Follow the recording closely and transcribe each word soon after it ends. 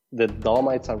the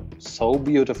Dolomites are so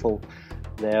beautiful.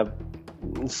 They're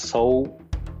so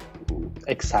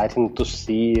exciting to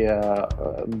see.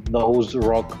 Those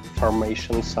rock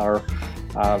formations are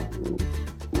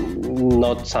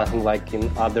not something like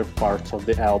in other parts of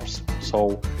the Alps.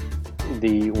 So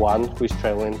the one who is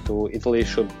traveling to Italy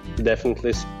should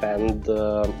definitely spend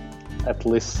at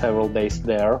least several days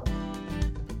there.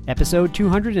 Episode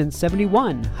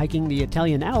 271, Hiking the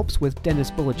Italian Alps with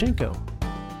Denis Bulachenko.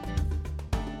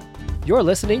 You're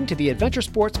listening to the Adventure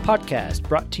Sports Podcast,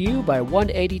 brought to you by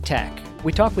 180 Tech.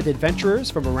 We talk with adventurers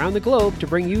from around the globe to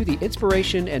bring you the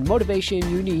inspiration and motivation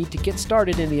you need to get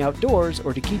started in the outdoors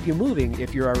or to keep you moving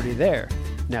if you're already there.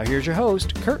 Now here's your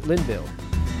host, Kurt Linville.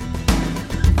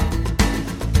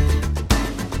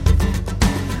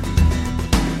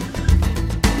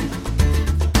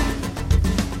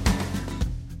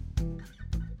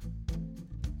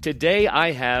 Today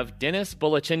I have Denis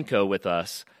Bulachenko with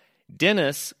us.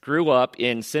 Denis grew up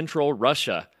in central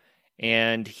Russia,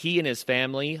 and he and his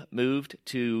family moved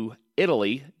to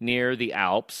Italy near the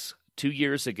Alps 2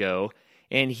 years ago,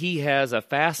 and he has a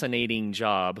fascinating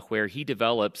job where he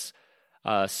develops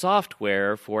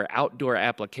software for outdoor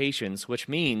applications, which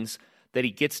means that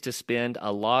he gets to spend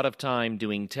a lot of time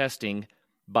doing testing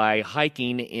by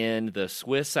hiking in the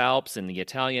Swiss Alps and the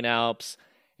Italian Alps,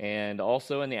 and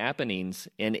also in the Apennines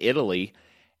in Italy.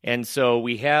 And so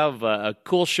we have a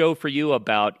cool show for you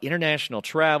about international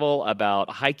travel,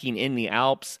 about hiking in the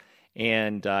Alps,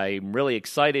 and I'm really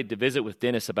excited to visit with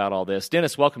Denis about all this.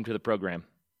 Denis, welcome to the program.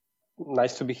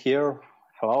 Nice to be here.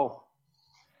 Hello.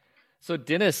 So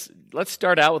Denis, let's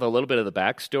start out with a little bit of the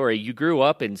backstory. You grew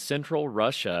up in central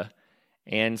Russia,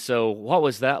 and so what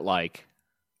was that like?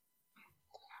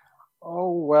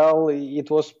 Oh, well,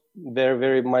 it was very,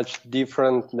 very much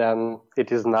different than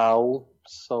it is now.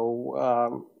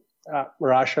 So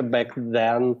Russia back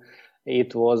then,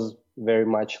 it was very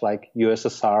much like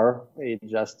USSR.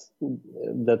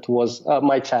 That was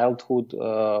my childhood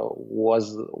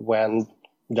was when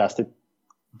it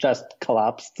just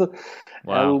collapsed.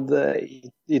 Wow. And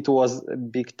it was a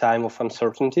big time of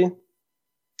uncertainty.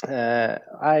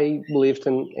 I lived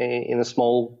in a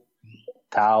small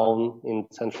town in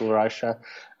central Russia.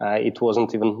 It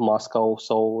wasn't even Moscow,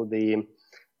 so the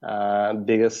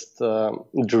biggest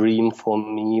dream for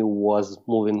me was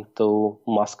moving to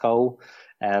Moscow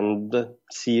and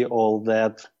see all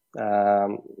that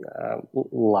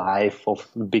life of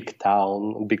big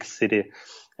town, big city,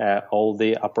 all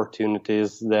the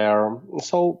opportunities there.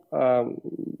 So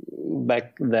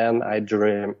back then I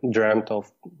dreamt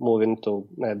of moving to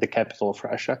the capital of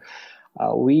Russia.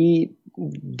 We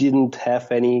didn't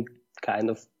have any kind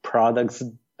of products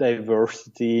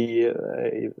diversity,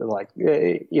 like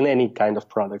in any kind of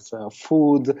products,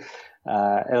 food,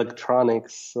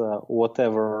 electronics,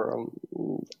 whatever,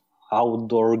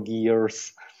 outdoor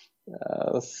gears.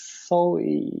 So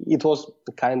it was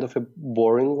kind of a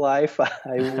boring life,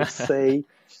 I would say.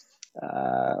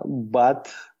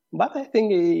 But I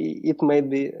think it made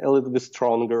me a little bit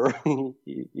stronger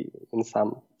in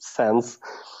some sense.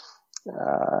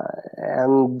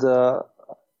 And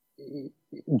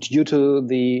due to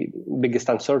the biggest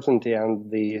uncertainty and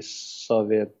the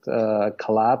Soviet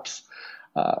collapse,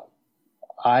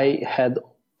 I had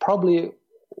probably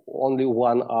only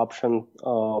one option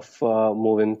of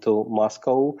moving to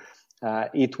Moscow.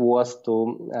 It was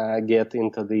to get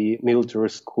into the military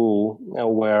school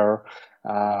where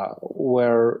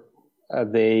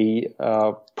they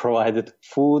provided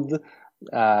food,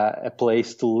 a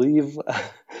place to live,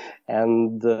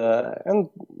 and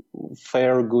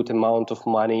fair good amount of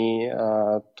money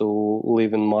to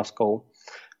live in Moscow.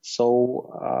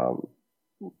 So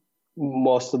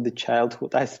most of the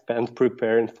childhood I spent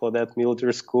preparing for that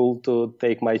military school to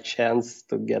take my chance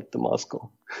to get to Moscow.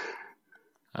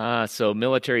 So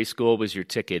military school was your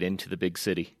ticket into the big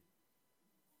city.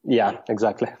 Yeah,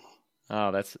 exactly.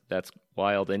 Oh, that's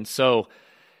wild. And so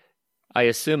I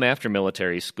assume after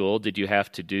military school, did you have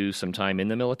to do some time in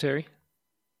the military?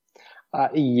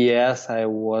 Yes, I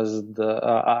was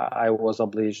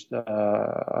obliged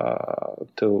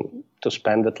to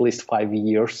spend at least 5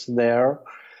 years there.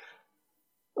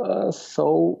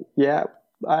 So yeah,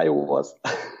 I was.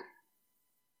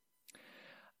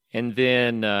 And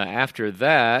then after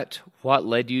that, what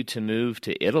led you to move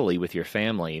to Italy with your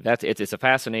family? It's a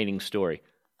fascinating story.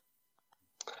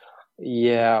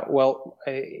 Yeah, well,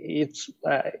 it's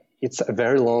a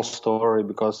very long story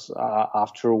because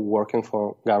after working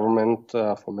for government,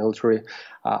 for military,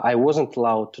 I wasn't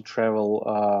allowed to travel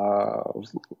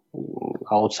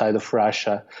outside of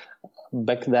Russia.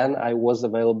 Back then, I was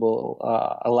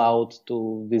allowed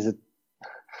to visit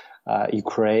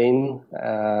Ukraine,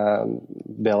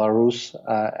 Belarus,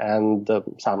 and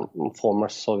some former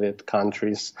Soviet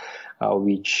countries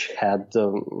which had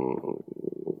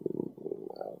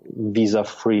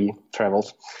visa-free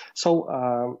travels.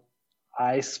 So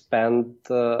I spent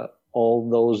all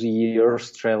those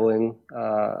years traveling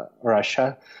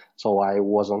Russia. So I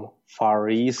was on Far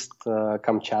East,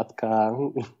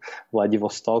 Kamchatka,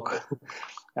 Vladivostok,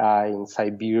 in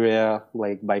Siberia,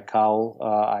 Lake Baikal.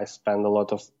 I spent a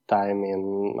lot of time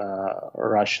in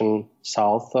Russian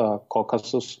South,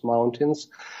 Caucasus Mountains.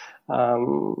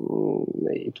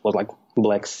 It was like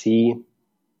Black Sea.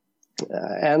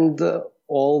 And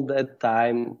all that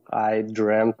time I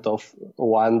dreamt of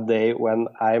one day when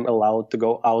I'm allowed to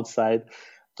go outside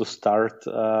to start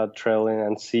traveling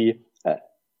and see,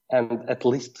 and at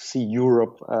least see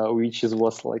Europe, which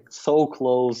was like so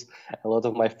close. A lot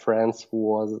of my friends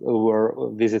were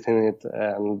visiting it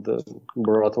and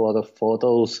brought a lot of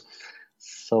photos.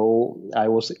 So I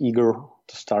was eager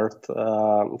to start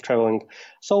traveling.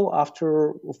 So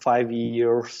after 5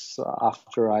 years,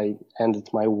 after I ended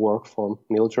my work for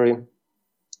military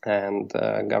and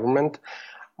government,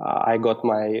 I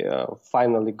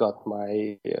finally got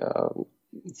my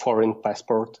foreign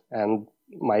passport, and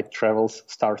my travels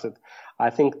started. I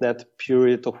think that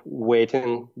period of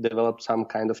waiting developed some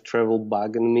kind of travel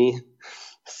bug in me.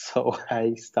 So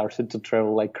I started to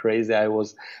travel like crazy. I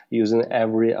was using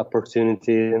every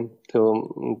opportunity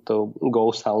to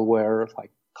go somewhere,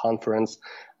 like conference,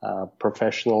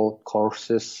 professional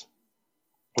courses,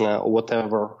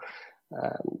 whatever.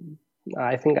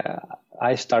 I think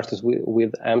I started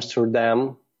with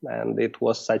Amsterdam, and it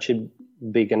was such a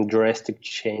big and drastic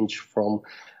change from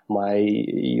my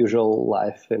usual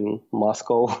life in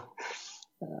Moscow.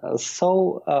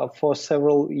 So for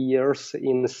several years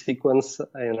in sequence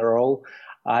in a row,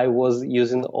 I was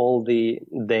using all the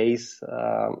days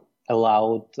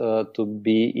allowed to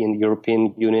be in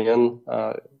European Union,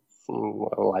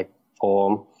 like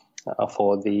for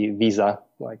the visa.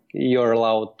 Like you're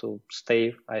allowed to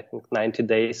stay, I think, 90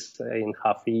 days in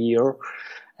half a year.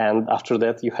 And after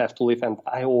that, you have to leave. And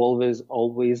I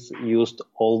always used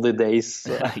all the days.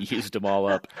 Used them all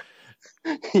up.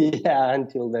 Yeah,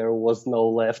 until there was no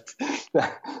left,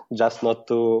 just not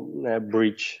to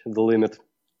breach the limit.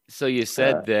 So you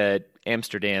said that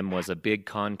Amsterdam was a big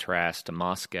contrast to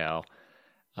Moscow.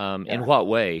 In what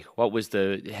way? What was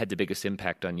had the biggest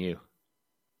impact on you?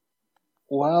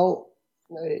 Well,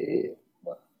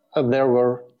 there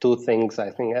were two things.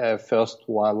 I think first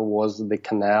one was the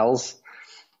canals,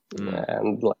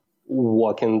 and like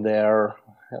walking there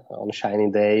on a shiny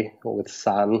day with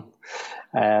sun.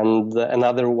 And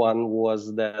another one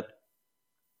was that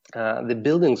the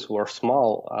buildings were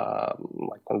small,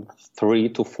 like 3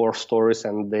 to 4 stories,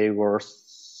 and they were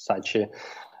such a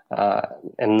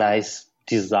nice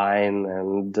design,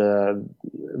 and the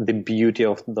beauty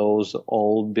of those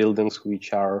old buildings,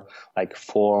 which are like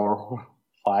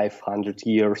 400-500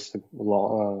 years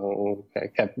long,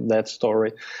 kept that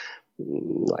story,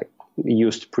 like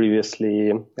used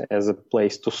previously as a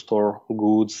place to store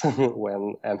goods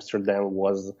when Amsterdam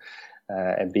was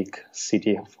a big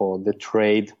city for the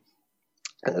trade.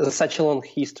 Such a long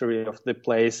history of the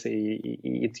place,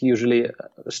 it usually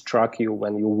struck you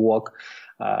when you walk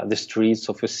the streets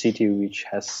of a city which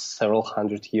has several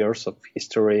hundred years of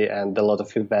history, and a lot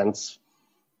of events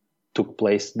took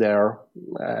place there.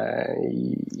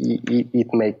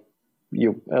 It made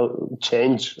you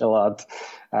change a lot,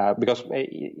 because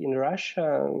in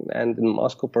Russia and in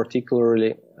Moscow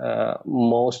particularly,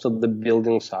 most of the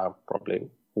buildings are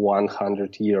probably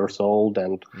 100 years old,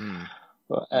 and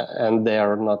they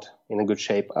are not in a good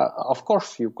shape. Of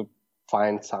course, you could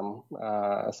find some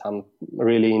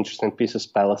really interesting pieces,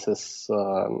 palaces,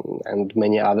 and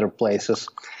many other places,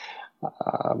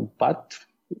 but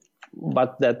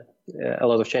that a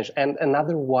lot of change. And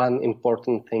another one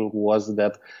important thing was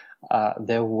that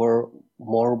there were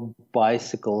more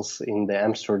bicycles in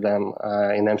Amsterdam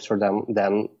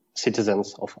than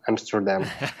citizens of Amsterdam.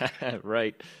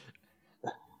 Right.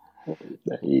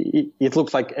 It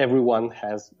looks like everyone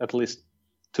has at least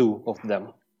 2 of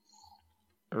them.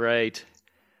 Right.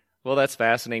 Well, that's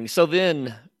fascinating. So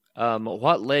then,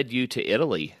 what led you to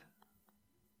Italy?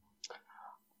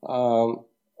 I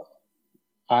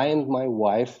and my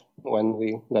wife, when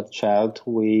we got a child,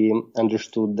 we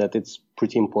understood that it's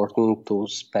pretty important to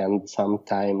spend some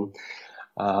time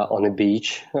on a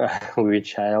beach with a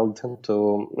child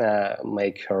to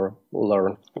make her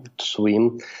learn to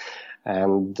swim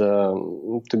and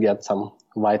to get some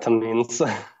vitamins.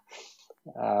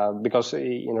 Because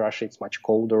in Russia it's much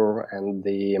colder and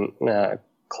the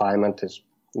climate is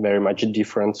very much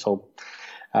different. So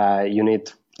you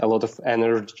need a lot of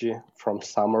energy from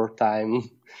summertime.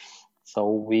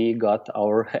 So we got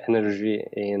our energy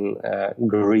in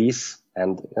Greece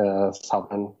and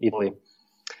southern Italy.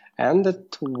 And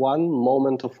at one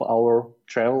moment of our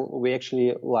travel, we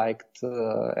actually liked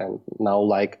and now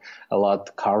like a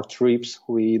lot car trips.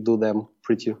 We do them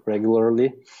pretty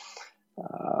regularly.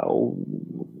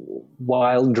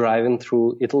 While driving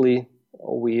through Italy,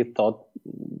 we thought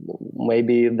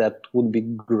maybe that would be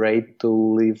great to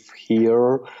live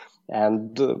here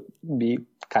and be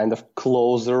kind of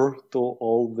closer to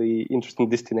all the interesting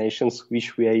destinations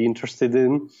which we are interested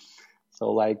in.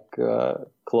 So like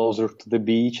closer to the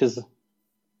beaches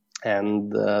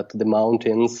and to the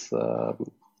mountains.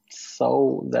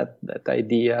 So that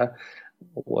idea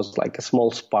was like a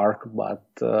small spark, but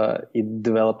it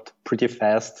developed pretty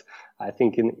fast. I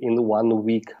think in 1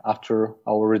 week after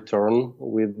our return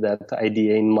with that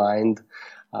idea in mind,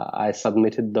 I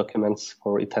submitted documents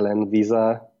for Italian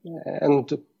visa,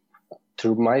 and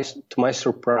to my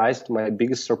surprise, to my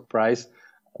biggest surprise,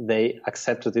 they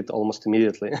accepted it almost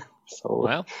immediately. So,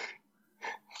 wow.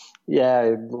 Yeah,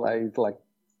 it like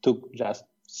took just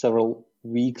several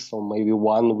weeks or maybe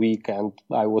 1 week, and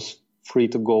I was free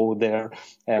to go there.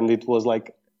 And it was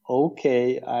like,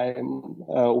 okay,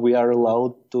 we are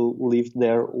allowed to live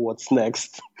there. What's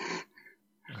next?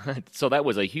 So that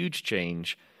was a huge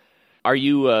change. Are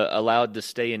you allowed to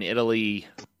stay in Italy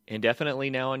indefinitely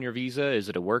now on your visa? Is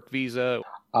it a work visa?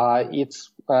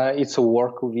 It's a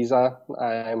work visa.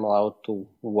 I am allowed to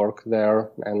work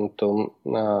there and to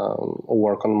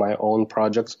work on my own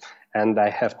projects, and I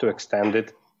have to extend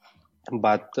it.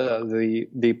 But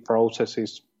the process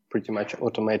is pretty much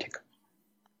automatic.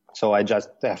 So I just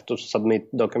have to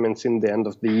submit documents in the end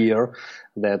of the year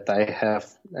that I have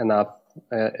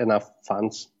enough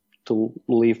funds to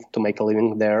make a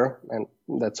living there, and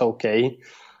that's okay.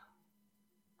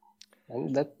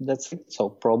 And that's it. So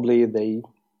probably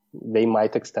they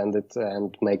might extend it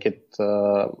and make it,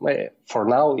 for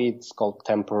now it's called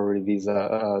temporary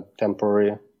visa,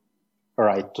 temporary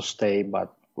right to stay,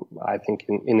 but I think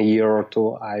in a year or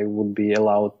two I would be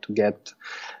allowed to get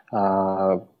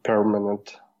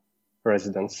permanent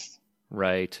residence.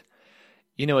 Right.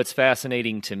 You know, it's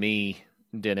fascinating to me,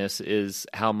 Dennis, is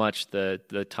how much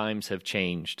the times have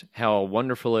changed, how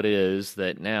wonderful it is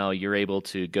that now you're able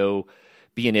to go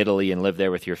be in Italy and live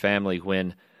there with your family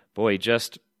when, boy,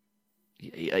 just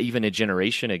even a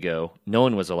generation ago, no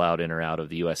one was allowed in or out of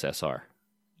the USSR.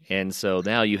 And so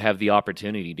now you have the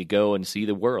opportunity to go and see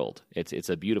the world. It's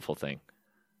a beautiful thing.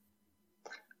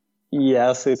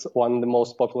 Yes, it's one of the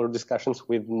most popular discussions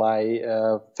with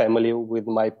my family, with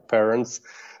my parents.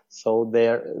 So they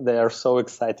are so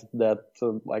excited that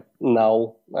like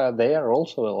now they are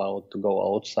also allowed to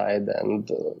go outside. And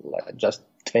like just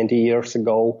 20 years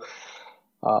ago,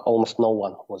 almost no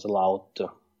one was allowed to.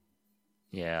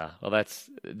 Yeah, well,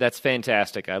 that's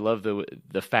fantastic. I love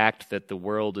the fact that the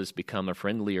world has become a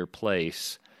friendlier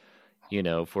place, you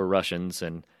know, for Russians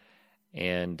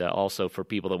and also for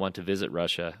people that want to visit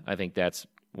Russia. I think that's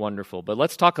wonderful. But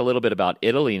let's talk a little bit about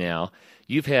Italy now.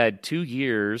 You've had 2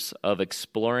 years of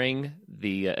exploring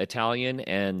the Italian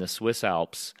and the Swiss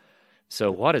Alps. So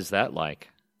what is that like?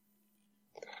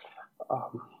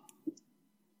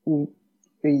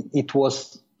 It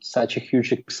was such a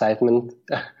huge excitement.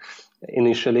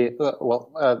 Initially,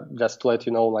 just to let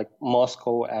you know, like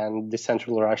Moscow and the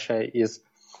central Russia is,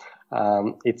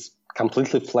 it's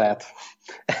completely flat.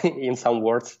 In some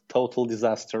words, total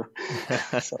disaster.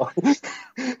 So,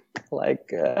 like,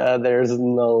 there's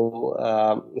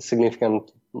no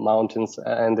significant mountains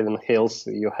and even hills.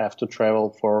 You have to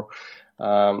travel for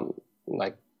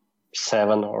like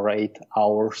 7 or 8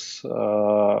 hours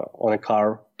on a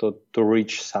car to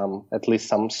reach at least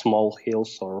some small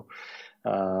hills or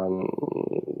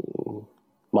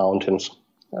mountains.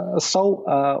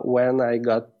 So when I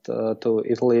got to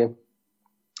Italy,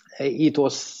 it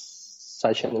was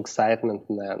such an excitement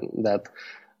then that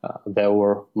there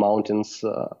were mountains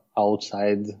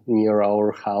outside near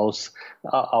our house.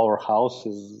 Our house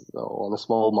is on a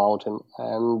small mountain,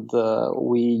 and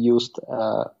we used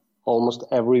almost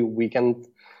every weekend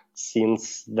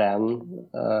since then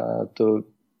to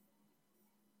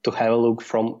have a look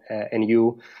from a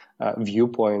new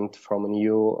viewpoint, from a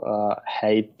new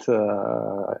height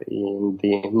in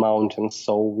the mountains.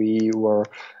 So we were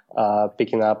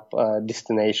picking up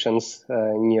destinations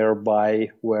nearby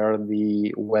where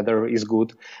the weather is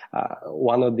good.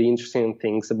 One of the interesting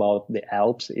things about the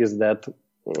Alps is that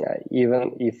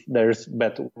even if there's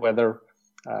bad weather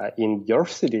in your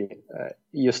city,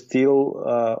 you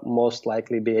still most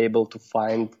likely be able to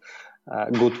find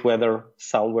good weather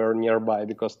somewhere nearby,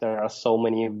 because there are so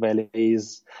many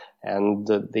valleys and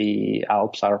the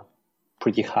Alps are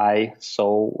pretty high.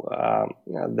 So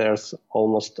there's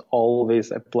almost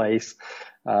always a place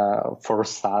for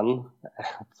sun,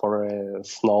 for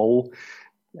snow,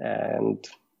 and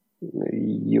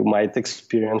you might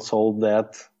experience all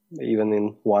that even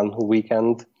in one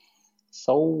weekend.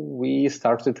 So we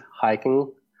started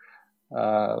hiking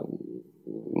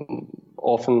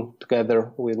often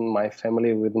together with my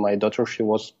family, with my daughter. She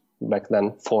was back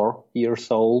then 4 years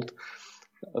old.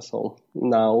 So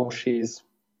now she's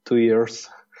 2 years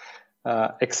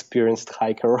experienced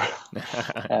hiker.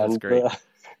 That's And great.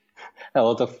 a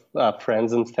lot of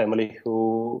friends and family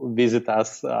who visit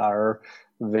us are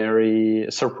very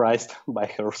surprised by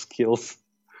her skills.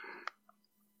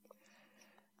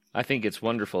 I think it's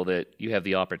wonderful that you have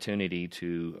the opportunity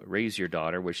to raise your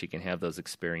daughter where she can have those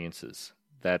experiences.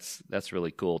 That's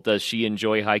really cool. Does she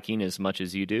enjoy hiking as much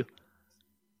as you do?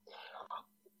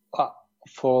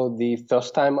 For the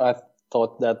first time, I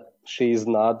thought that she is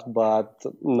not, but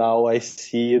now I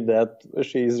see that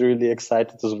she is really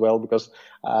excited as well, because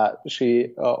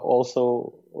she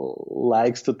also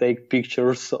likes to take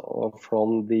pictures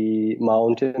from the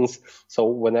mountains. So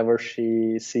whenever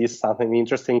she sees something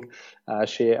interesting,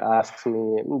 she asks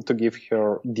me to give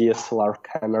her DSLR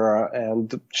camera,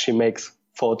 and she makes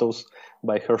photos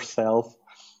by herself.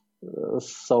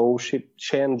 So she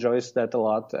enjoys that a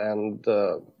lot, and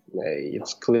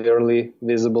it's clearly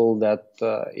visible that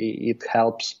it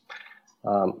helps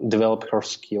develop her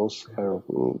skills.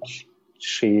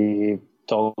 She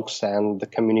talks and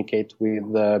communicate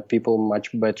with people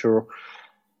much better.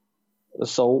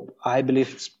 So I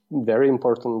believe it's very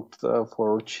important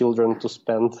for children to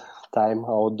spend time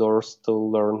outdoors, to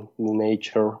learn the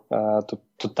nature,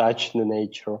 to touch the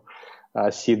nature,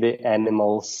 see the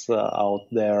animals out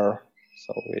there.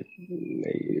 So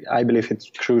I believe it's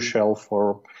crucial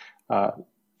for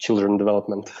children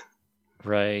development.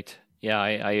 Right. Yeah,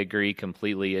 I agree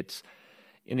completely. It's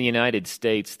in the United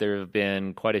States, there have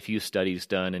been quite a few studies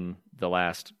done in the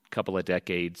last couple of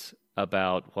decades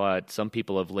about what some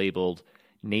people have labeled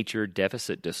nature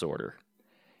deficit disorder.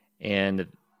 And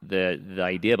the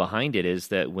idea behind it is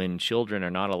that when children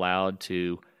are not allowed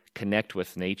to connect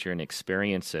with nature and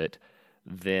experience it,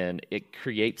 then it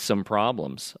creates some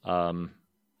problems.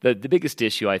 The biggest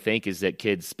issue, I think, is that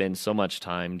kids spend so much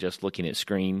time just looking at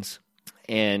screens.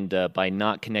 And by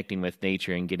not connecting with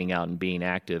nature and getting out and being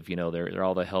active, there are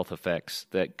all the health effects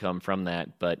that come from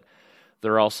that. But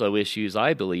there are also issues,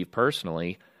 I believe,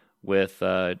 personally, with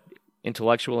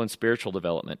intellectual and spiritual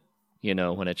development,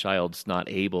 when a child's not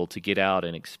able to get out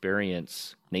and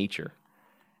experience nature.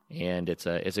 And it's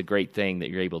a great thing that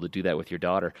you're able to do that with your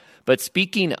daughter. But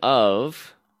speaking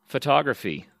of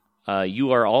photography,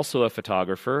 you are also a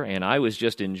photographer, and I was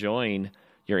just enjoying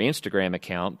your Instagram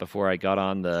account before I got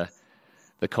on the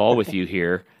call with you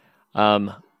here.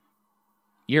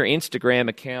 Your Instagram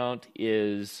account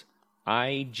is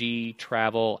IG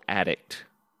Travel Addict.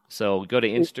 So go to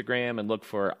Instagram and look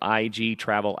for IG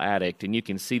Travel Addict, and you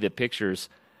can see the pictures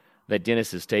that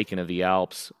Dennis has taken of the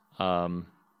Alps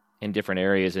in different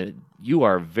areas. And you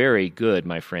are very good,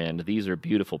 my friend. These are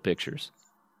beautiful pictures.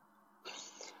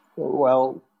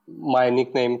 Well, my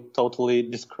nickname totally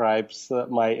describes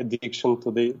my addiction to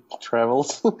the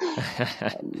travels.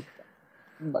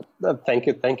 But thank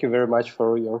you very much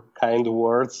for your kind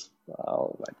words.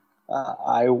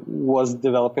 I was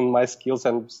developing my skills,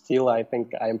 and still I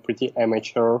think I'm pretty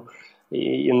amateur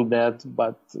in that,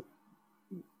 but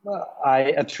I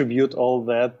attribute all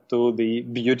that to the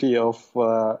beauty of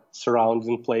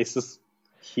surrounding places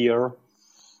here.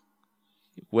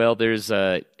 Well, there's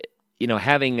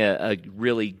having a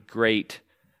really great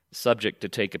subject to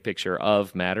take a picture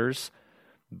of matters,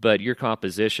 but your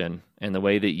composition and the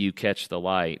way that you catch the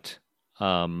light,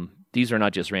 these are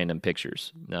not just random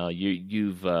pictures. No,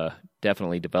 you've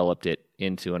definitely developed it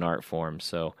into an art form.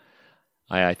 So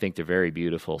I think they're very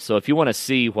beautiful. So if you want to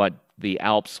see what the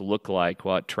Alps look like,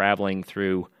 what traveling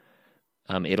through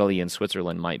Italy and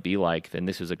Switzerland might be like, then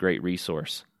this is a great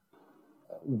resource.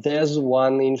 There's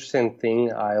one interesting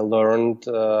thing I learned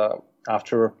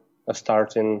after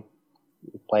starting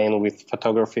playing with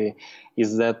photography,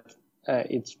 is that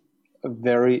it's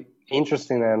very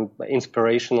interesting and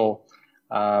inspirational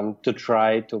to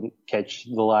try to catch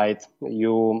the light.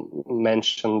 You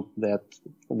mentioned that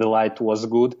the light was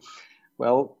good.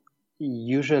 Well,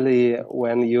 usually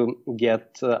when you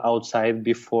get outside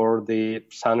before the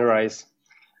sunrise,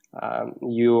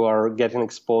 you are getting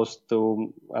exposed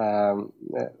to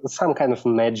some kind of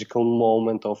magical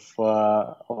moment of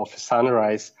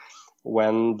sunrise,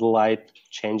 when the light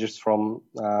changes from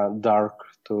dark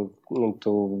to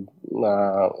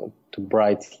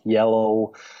bright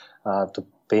yellow, to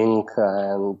pink,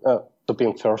 and to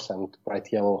pink first and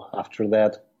bright yellow after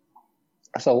that.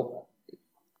 So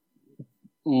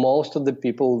most of the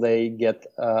people, they get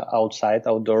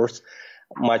outdoors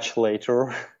much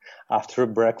later after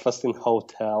breakfast in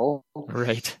hotel.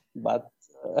 Right.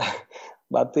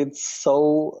 But it's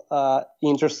so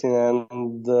interesting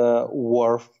and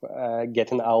worth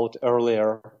getting out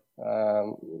earlier,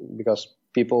 because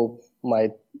people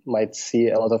might see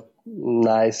a lot of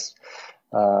nice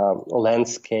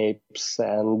landscapes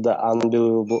and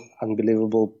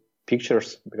unbelievable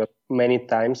pictures. Because many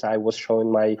times I was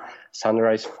showing my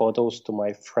sunrise photos to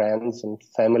my friends and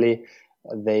family.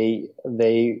 They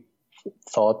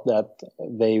thought that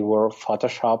they were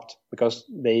photoshopped, because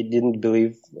they didn't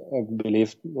believe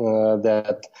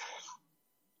that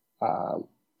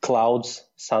clouds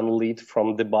sunlit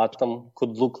from the bottom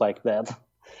could look like that.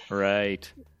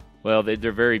 Right. Well,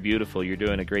 they're very beautiful. You're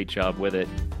doing a great job with it.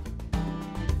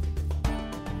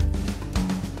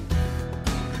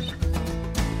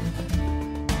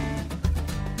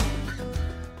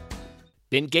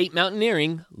 Bentgate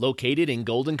Mountaineering, located in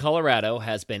Golden, Colorado,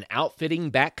 has been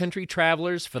outfitting backcountry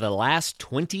travelers for the last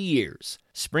 20 years.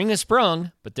 Spring has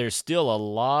sprung, but there's still a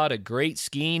lot of great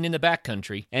skiing in the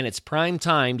backcountry, and it's prime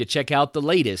time to check out the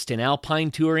latest in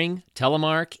alpine touring,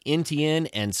 telemark, NTN,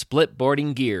 and split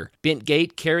boarding gear.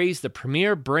 Bentgate carries the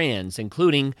premier brands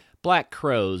including Black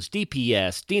Crows,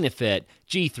 DPS, Dynafit,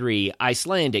 G3,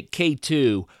 Icelandic,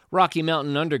 K2, Rocky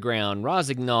Mountain Underground,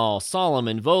 Rosignol,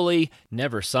 Solomon, Voli,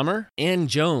 Never Summer, and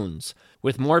Jones.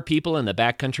 With more people in the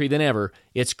backcountry than ever,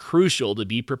 it's crucial to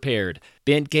be prepared.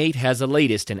 Bentgate has the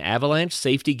latest in avalanche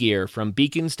safety gear, from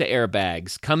beacons to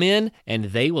airbags. Come in, and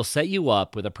they will set you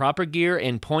up with the proper gear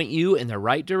and point you in the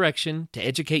right direction to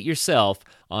educate yourself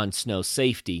on snow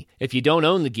safety. If you don't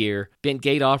own the gear,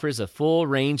 Bentgate offers a full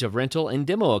range of rental and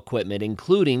demo equipment,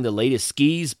 including the latest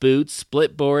skis, boots,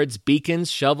 split boards,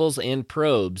 beacons, shovels, and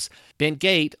probes.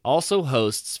 Bentgate also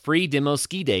hosts free demo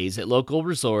ski days at local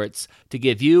resorts to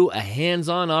give you a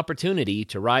hands-on opportunity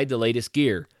to ride the latest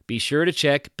gear. Be sure to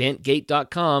check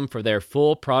bentgate.com for their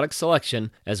full product selection,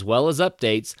 as well as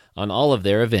updates on all of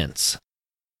their events.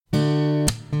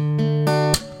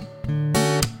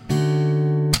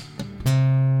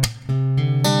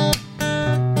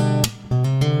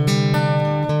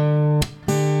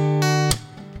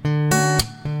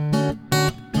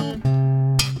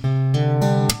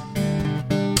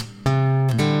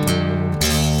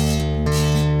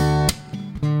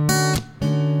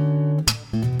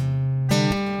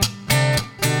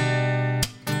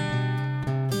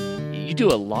 You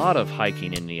do a lot of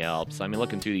hiking in the Alps. I mean,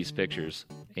 looking through these pictures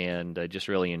and just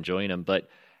really enjoying them. But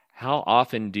how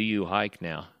often do you hike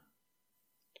now?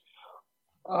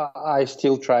 I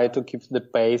still try to keep the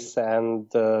pace and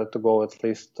to go at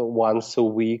least once a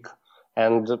week.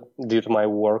 And due to my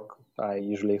work, I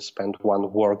usually spend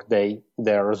one work day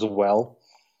there as well.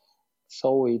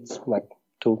 So it's like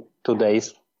two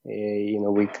days in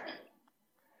a week.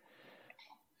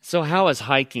 So how has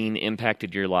hiking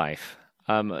impacted your life?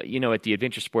 At the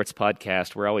Adventure Sports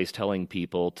Podcast, we're always telling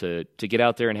people to get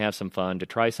out there and have some fun, to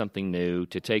try something new,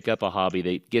 to take up a hobby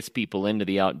that gets people into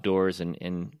the outdoors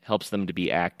and helps them to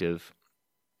be active.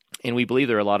 And we believe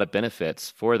there are a lot of benefits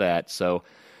for that. So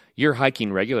you're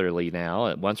hiking regularly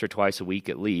now, once or twice a week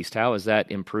at least. How has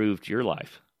that improved your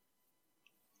life?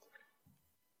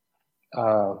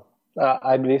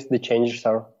 I believe the changes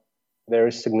are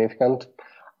very significant.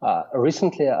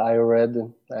 Recently, I read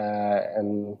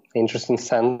an interesting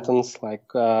sentence, like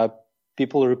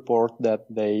people report that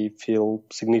they feel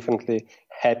significantly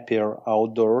happier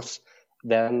outdoors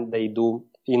than they do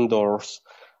indoors.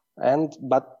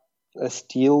 But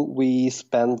still, we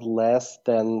spend less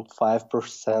than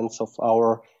 5% of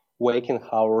our waking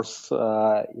hours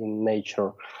in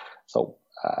nature. So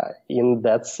in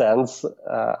that sense,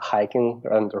 hiking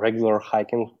and regular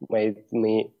hiking made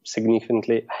me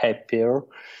significantly happier.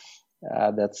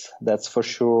 That's for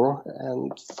sure.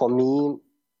 And for me,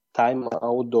 time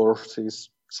outdoors is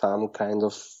some kind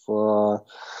of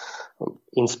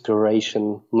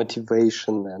inspiration,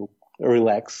 motivation, and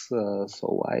relax.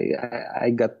 So I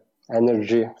got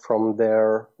energy from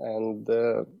there, and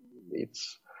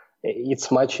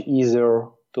it's much easier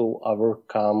to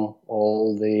overcome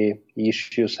all the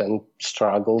issues and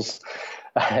struggles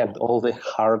and all the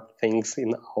hard things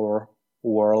in our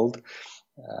world,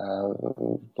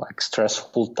 like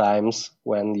stressful times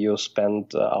when you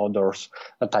spend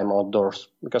time outdoors,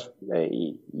 because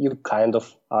you kind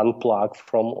of unplug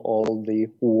from all the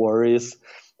worries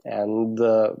and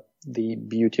the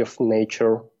beauty of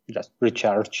nature just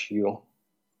recharge you.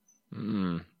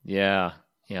 Yeah,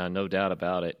 no doubt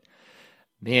about it.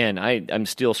 Man, I'm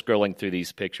still scrolling through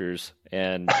these pictures,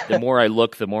 and the more I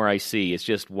look, the more I see. It's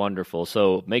just wonderful.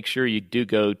 So make sure you do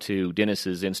go to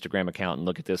Dennis's Instagram account and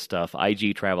look at this stuff.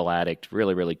 IG Travel Addict,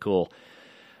 really, really cool.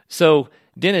 So,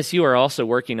 Dennis, you are also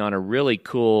working on a really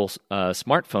cool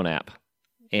smartphone app,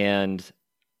 and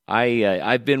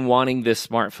I've been wanting this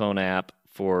smartphone app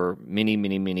for many,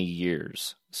 many, many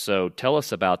years. So tell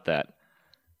us about that.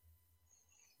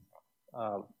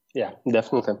 Yeah,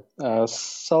 definitely.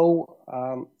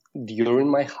 During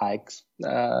my hikes,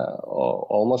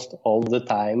 almost all the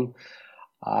time,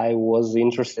 I was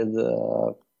interested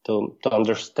to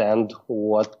understand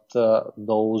what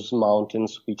those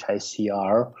mountains which I see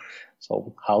are.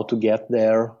 So how to get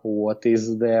there, what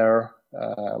is there,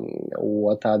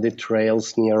 what are the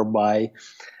trails nearby.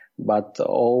 But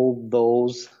all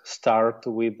those start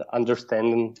with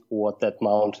understanding what that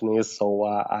mountain is. So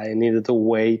I needed a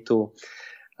way to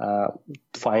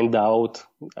find out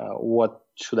what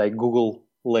should I Google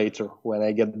later when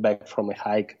I get back from a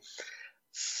hike.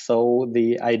 So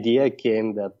the idea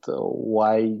came that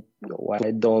why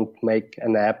I don't make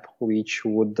an app which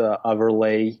would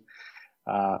overlay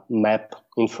map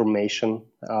information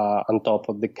on top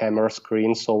of the camera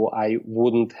screen, so I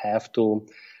wouldn't have to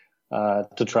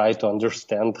try to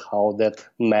understand how that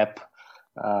map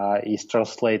is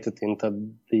translated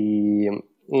into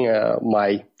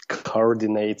my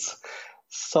coordinates.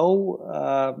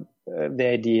 So the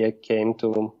idea came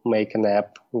to make an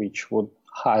app which would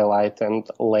highlight and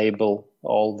label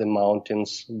all the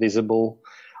mountains visible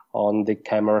on the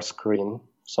camera screen.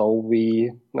 So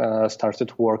we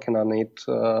started working on it,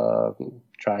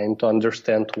 trying to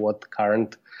understand what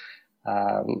current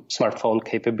smartphone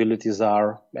capabilities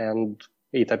are, and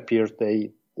it appears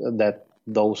that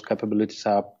those capabilities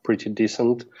are pretty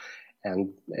decent,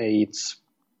 and it's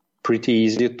pretty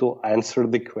easy to answer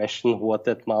the question what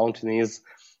that mountain is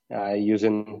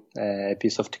using a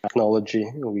piece of technology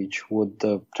which would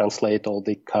translate all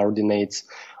the coordinates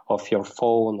of your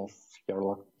phone, of your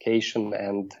location,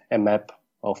 and a map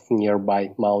of nearby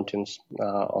mountains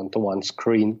onto one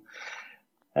screen.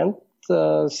 And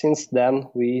since then,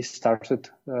 we started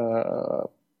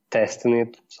testing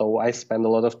it. So I spend a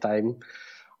lot of time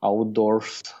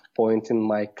outdoors, pointing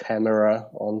my camera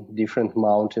on different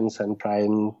mountains and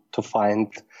trying to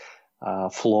find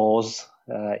flaws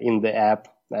in the app.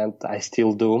 And I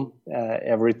still do.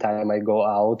 Every time I go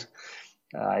out,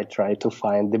 I try to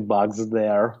find the bugs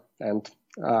there. And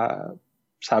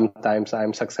sometimes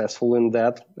I'm successful in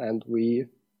that, and we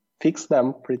fix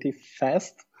them pretty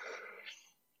fast.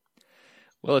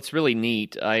 Well, it's really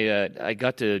neat. I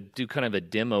got to do kind of a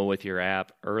demo with your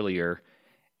app earlier,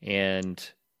 and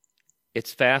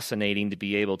it's fascinating to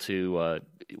be able to,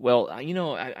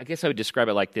 I guess I would describe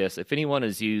it like this. If anyone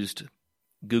has used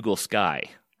Google Sky,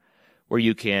 where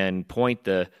you can point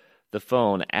the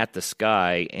phone at the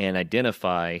sky and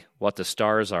identify what the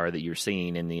stars are that you're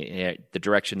seeing in the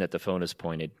direction that the phone is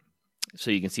pointed,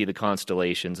 so you can see the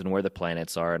constellations and where the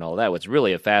planets are and all that. It's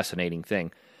really a fascinating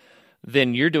thing.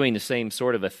 Then you're doing the same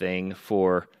sort of a thing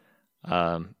for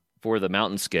the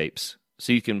mountainscapes.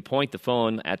 So you can point the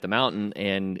phone at the mountain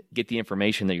and get the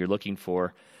information that you're looking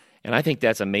for. And I think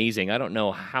that's amazing. I don't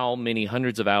know how many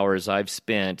hundreds of hours I've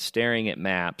spent staring at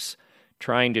maps,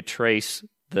 trying to trace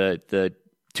the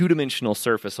two-dimensional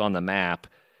surface on the map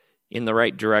in the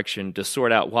right direction to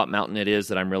sort out what mountain it is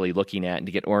that I'm really looking at and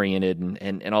to get oriented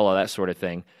and all of that sort of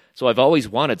thing. So I've always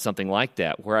wanted something like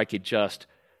that where I could just,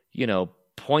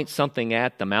 point something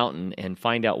at the mountain and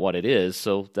find out what it is.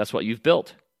 So that's what you've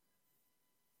built.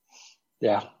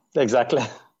 Yeah, exactly.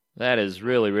 That is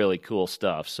really, really cool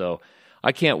stuff. So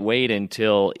I can't wait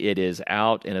until it is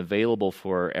out and available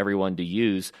for everyone to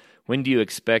use. When do you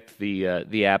expect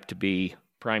the app to be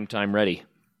prime time ready?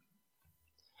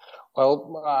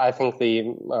 Well, I think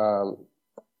the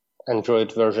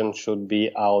Android version should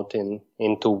be out in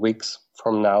 2 weeks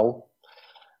from now.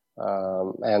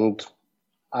 And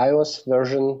iOS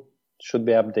version should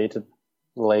be updated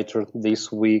later this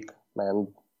week, and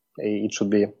it should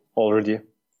be already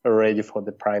ready for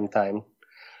the prime time.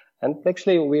 And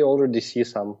actually, we already see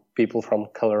some people from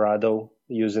Colorado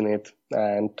using it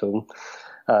and to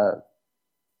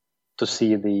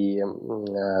see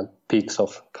the peaks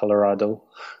of Colorado.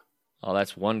 Oh,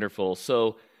 that's wonderful.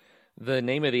 So the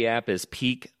name of the app is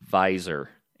Peak Visor,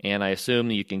 and I assume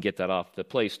you can get that off the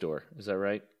Play Store. Is that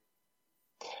right?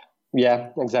 Yeah,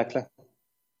 exactly.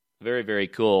 Very, very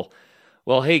cool.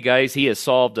 Well, hey, guys, he has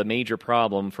solved a major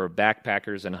problem for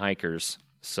backpackers and hikers.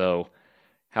 So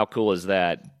how cool is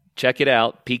that? Check it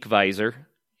out, Peak Visor,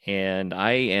 and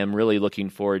I am really looking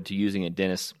forward to using it,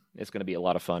 Dennis. It's going to be a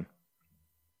lot of fun.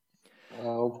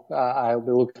 I'll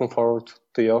be looking forward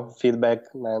to your feedback,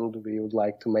 and we would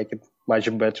like to make it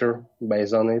much better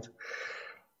based on it.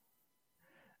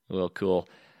 Well, cool.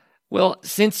 Well,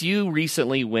 since you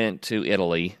recently went to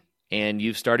Italy and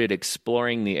you've started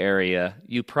exploring the area,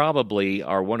 you probably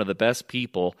are one of the best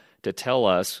people to tell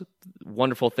us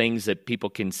wonderful things that people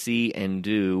can see and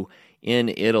do in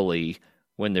Italy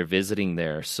when they're visiting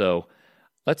there. So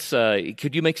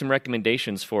could you make some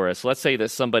recommendations for us? Let's say that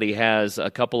somebody has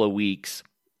a couple of weeks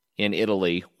in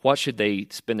Italy. What should they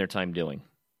spend their time doing?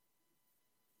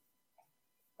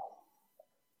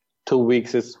 2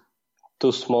 weeks is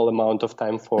too small amount of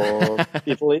time for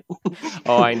Italy.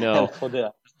 Oh, I know.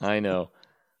 I know.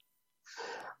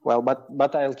 Well,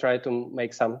 but I'll try to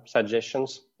make some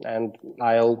suggestions, and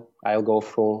I'll go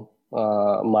through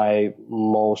my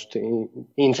most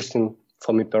interesting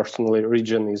for me personally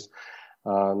region is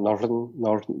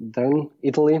northern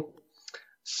Italy.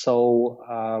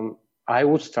 So I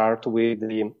would start with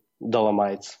the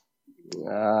Dolomites.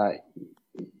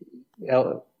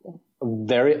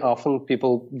 Very often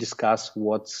people discuss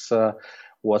what's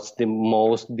the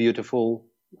most beautiful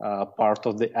part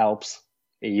of the Alps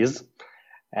is,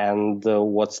 and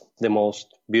what's the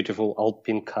most beautiful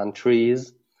Alpine country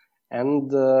is,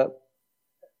 and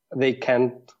they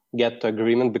can't get to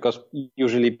agreement because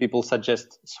usually people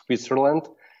suggest Switzerland,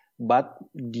 but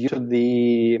due to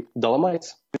the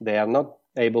Dolomites, they are not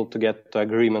able to get to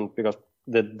agreement because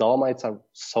the Dolomites are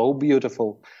so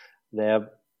beautiful. They're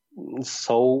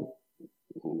so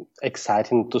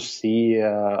exciting to see.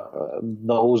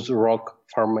 Those rock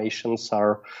formations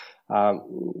are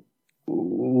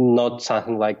not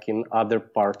something like in other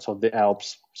parts of the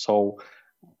Alps. So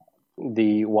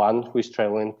the one who is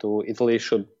traveling to Italy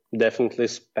should definitely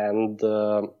spend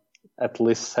at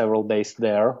least several days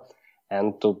there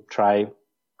and to try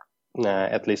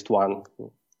at least one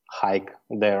hike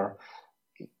there.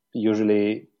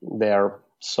 Usually they are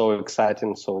so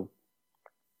exciting. So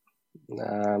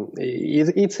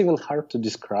it's even hard to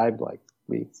describe. Like,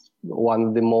 it's one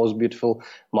of the most beautiful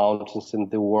mountains in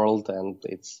the world, and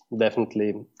it's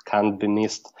definitely can't be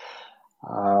missed.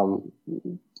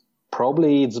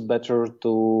 Probably it's better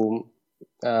to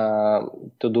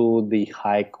do the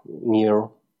hike near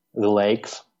the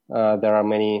lakes. There are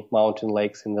many mountain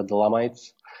lakes in the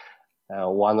Dolomites.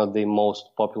 One of the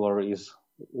most popular is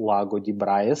Lago di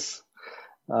Braies,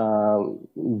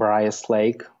 Braies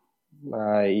Lake.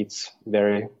 It's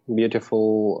very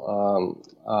beautiful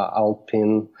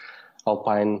alpine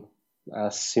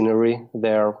scenery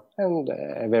there, and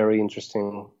a very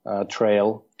interesting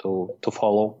trail to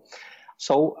follow.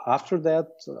 So after that,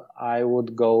 I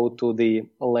would go to the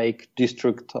Lake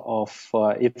District of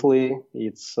Italy.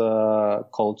 It's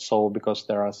called so because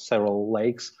there are several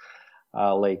lakes.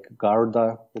 Lake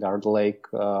Garda Lake,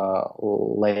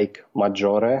 Lake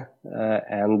Maggiore,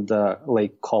 and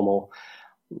Lake Como.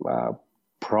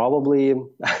 Probably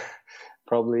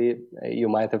you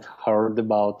might have heard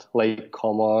about Lake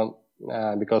Como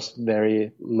because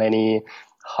very many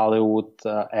Hollywood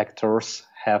actors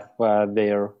have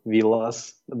their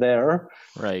villas there.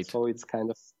 Right. So it's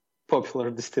kind of popular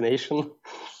destination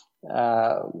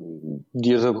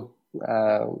due to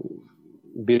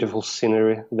beautiful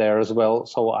scenery there as well.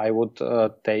 So I would I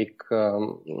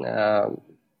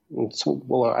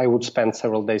would spend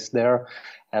several days there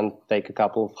and take a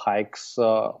couple of hikes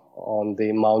on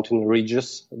the mountain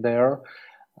ridges there.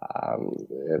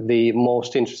 The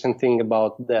most interesting thing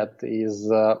about that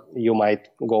is you might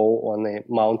go on a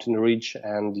mountain ridge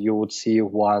and you would see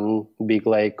one big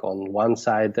lake on one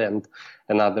side and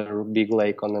another big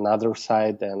lake on another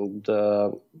side. And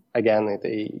again,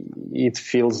 it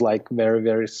feels like very,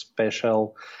 very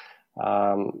special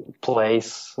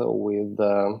place with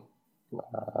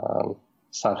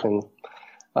something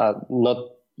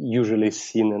not usually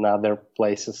seen in other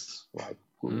places, like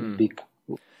big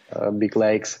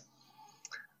lakes.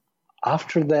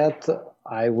 After that,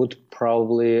 I would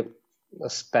probably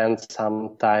spend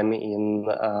some time in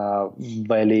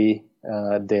Valley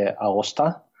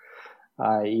d'Aosta.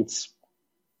 It's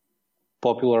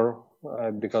popular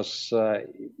because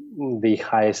the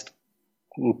highest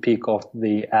peak of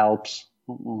the Alps,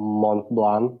 Mont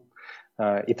Blanc,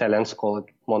 Italians call it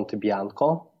Monte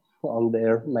Bianco on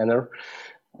their manner.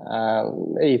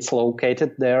 It's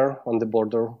located there on the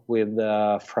border with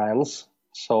France.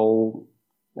 So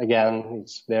again,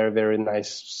 it's very, very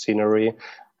nice scenery.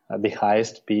 The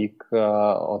highest peak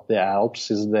of the Alps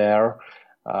is there.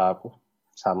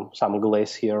 Some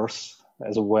glaciers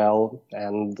as well.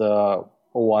 And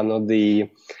one of the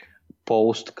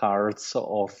postcards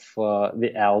of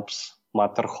the Alps.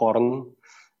 Matterhorn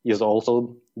is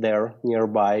also there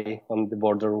nearby on the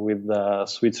border with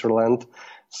Switzerland.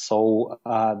 So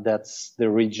that's the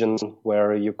region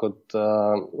where you could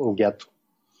get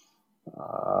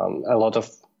a lot of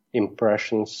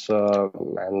impressions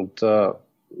and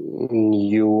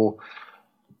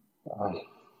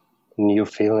new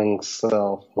feelings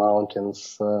of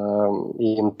mountains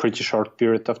in pretty short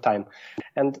period of time.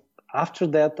 And after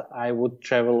that, I would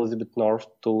travel a little bit north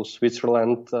to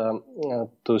Switzerland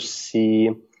to see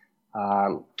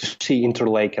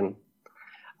Interlaken.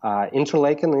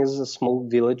 Interlaken is a small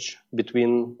village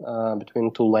between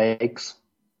two lakes,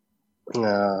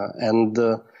 and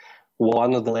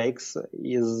one of the lakes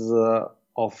is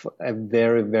of a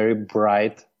very, very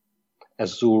bright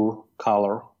azure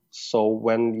color. So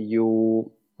when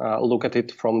you look at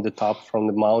it from the top, from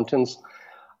the mountains,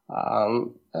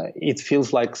 it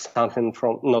feels like something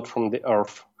not from the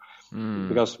earth,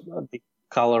 because the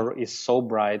color is so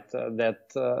bright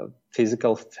that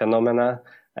physical phenomena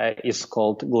is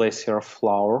called glacier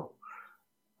flower.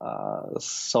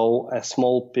 So a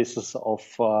small pieces of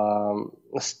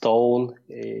stone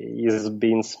is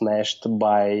being smashed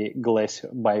by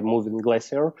moving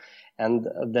glacier, and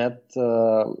that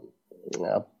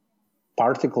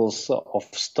particles of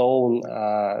stone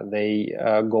they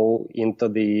go into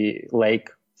the lake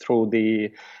through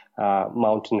the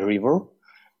mountain river,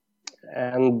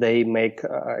 and they make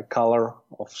a color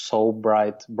of so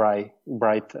bright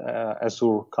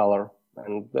azure color,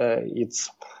 and it's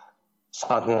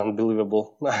something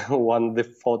unbelievable. One of the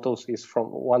photos is from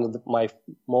one of my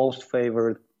most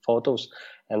favorite photos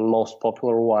and most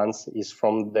popular ones is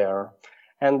from there.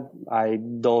 And I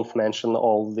don't mention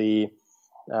all the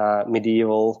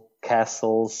medieval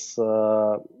castles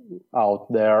out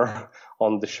there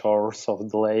on the shores of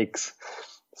the lakes.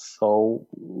 So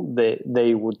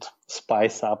they would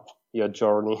spice up your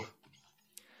journey.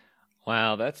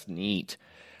 Wow, that's neat.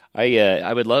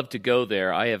 I would love to go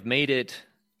there. I have made it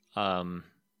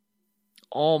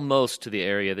almost to the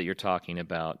area that you're talking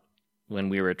about when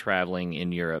we were traveling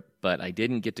in Europe, but I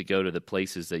didn't get to go to the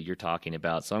places that you're talking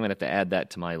about. So I'm going to have to add that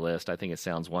to my list. I think it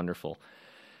sounds wonderful.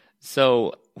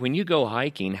 So when you go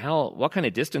hiking, what kind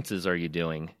of distances are you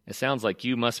doing? It sounds like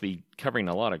you must be covering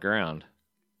a lot of ground.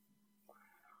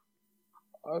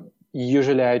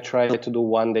 Usually I try to do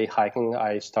one-day hiking.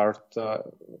 I start,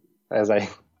 as I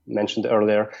mentioned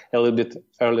earlier, a little bit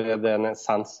earlier than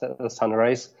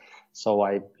sunrise. So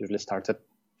I usually start at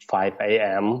 5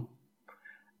 a.m.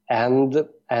 And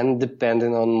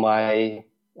depending on my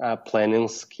planning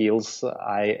skills,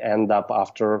 I end up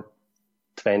after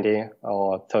 20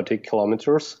 or 30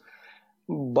 kilometers.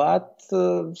 But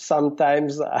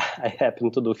sometimes I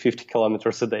happen to do 50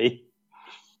 kilometers a day.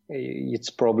 It's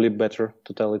probably better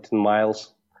to tell it in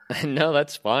miles. No,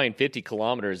 that's fine. 50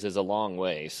 kilometers is a long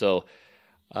way. So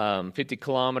 50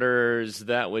 kilometers,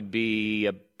 that would be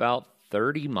about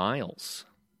 30 miles.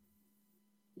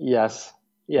 Yes,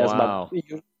 wow.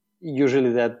 But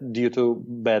usually that due to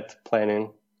bad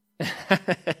planning.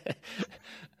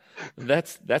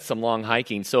 That's some long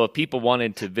hiking. So if people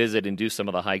wanted to visit and do some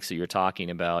of the hikes that you're talking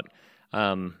about,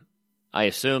 I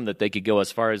assume that they could go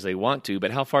as far as they want to,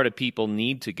 but how far do people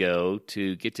need to go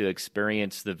to get to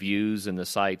experience the views and the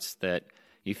sights that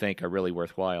you think are really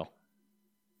worthwhile?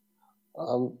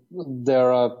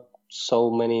 There are so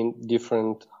many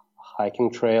different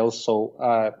hiking trails,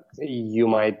 so you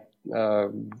might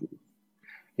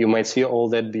see all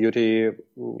that beauty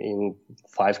in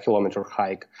 5-kilometer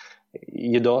hike.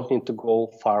 You don't need to go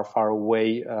far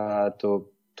away to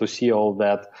see all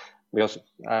that, because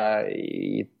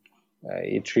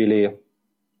it really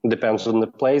depends on the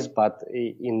place. But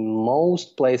in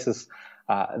most places,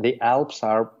 the Alps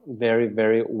are very,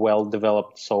 very well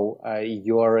developed. So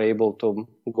you are able to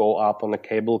go up on a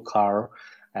cable car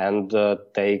and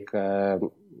take a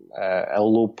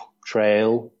loop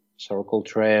trail, circle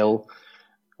trail,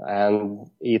 and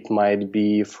it might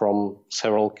be from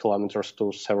several kilometers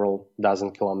to several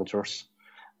dozen kilometers,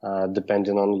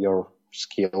 depending on your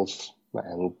skills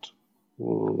and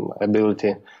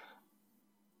ability.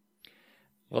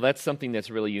 Well, that's something that's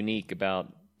really unique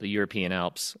about the European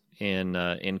Alps.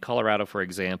 In Colorado, for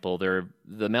example,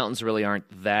 the mountains really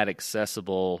aren't that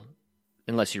accessible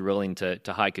unless you're willing to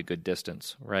hike a good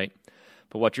distance, right?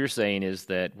 But what you're saying is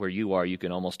that where you are, you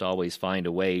can almost always find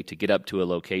a way to get up to a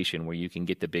location where you can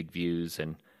get the big views,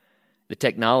 and the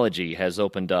technology has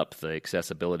opened up the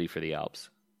accessibility for the Alps.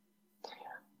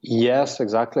 Yes,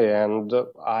 exactly. And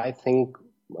I think,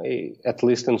 at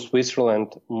least in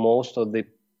Switzerland, most of the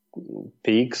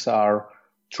peaks are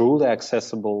truly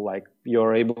accessible. Like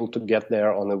you're able to get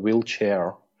there on a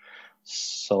wheelchair.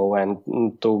 So, and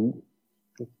to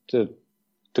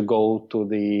go to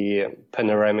the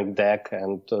panoramic deck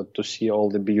and to see all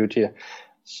the beauty.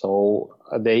 So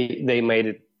they made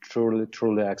it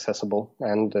truly accessible,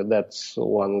 and that's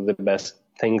one of the best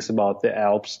things about the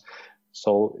Alps.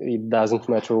 So it doesn't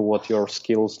matter what your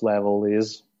skills level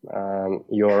is,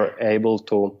 you're able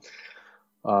to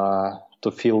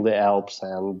feel the Alps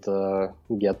and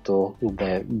get to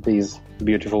these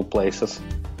beautiful places.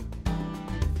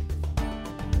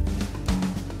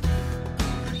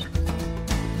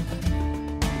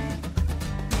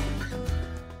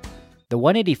 The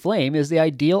 180 Flame is the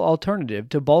ideal alternative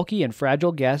to bulky and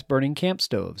fragile gas-burning camp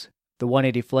stoves. The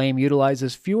 180 Flame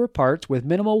utilizes fewer parts with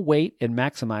minimal weight and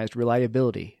maximized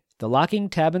reliability. The locking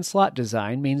tab and slot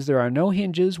design means there are no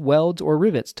hinges, welds, or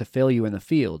rivets to fail you in the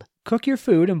field. Cook your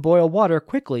food and boil water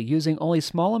quickly using only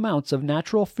small amounts of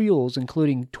natural fuels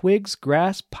including twigs,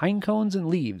 grass, pine cones, and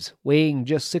leaves. Weighing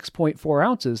just 6.4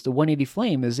 ounces, the 180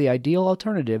 Flame is the ideal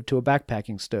alternative to a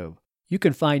backpacking stove. You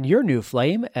can find your new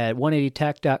flame at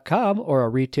 180tac.com or a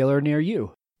retailer near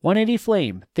you. 180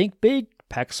 Flame. Think big,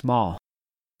 pack small.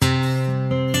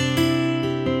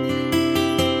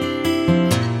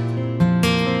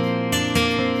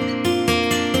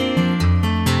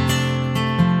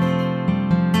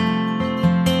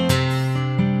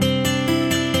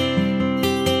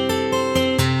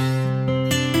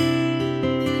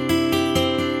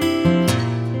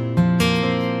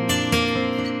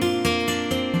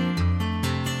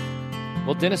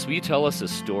 Well, Dennis, will you tell us a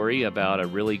story about a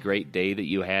really great day that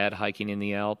you had hiking in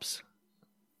the Alps?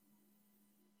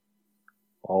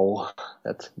 Oh,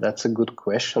 that's a good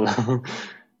question.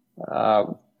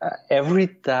 Every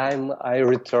time I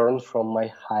return from my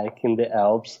hike in the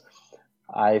Alps,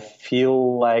 I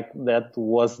feel like that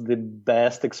was the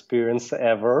best experience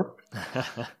ever.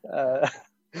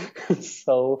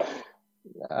 So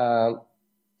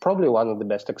probably one of the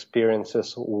best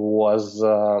experiences was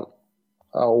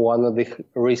one of the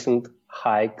recent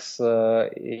hikes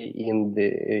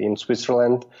in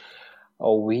Switzerland.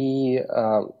 It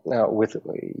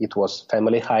was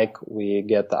family hike. We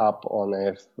get up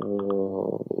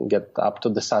to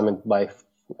the summit by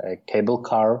a cable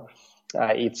car.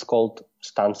 It's called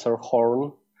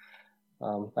Stanzerhorn.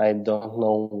 I don't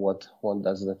know what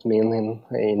does that mean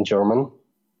in German.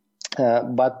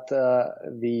 But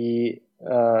the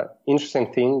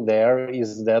interesting thing there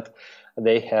is that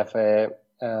they have a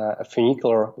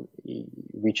funicular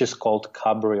which is called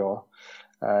cabrio.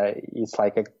 It's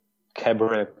like a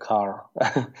cabaret car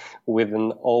with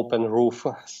an open roof.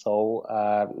 So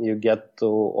you get to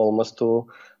almost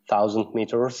 2,000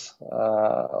 meters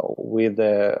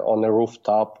on a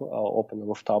rooftop, open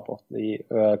rooftop of the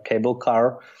cable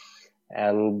car,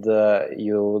 and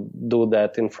you do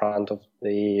that in front of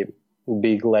the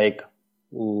big lake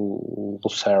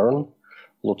Luzern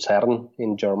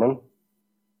in German.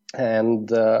 And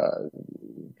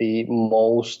the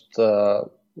most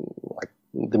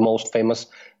famous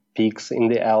peaks in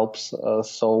the Alps.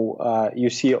 So you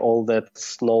see all that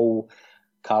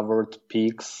snow-covered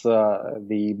peaks,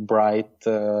 the bright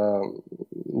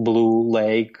blue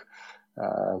lake,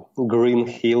 green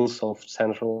hills of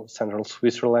central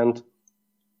Switzerland,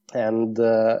 and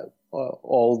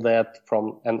all that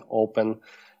from an open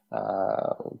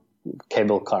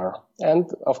cable car.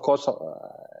 And of course,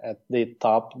 at the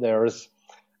top there's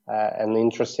an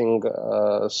interesting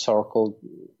circle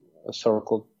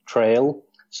trail,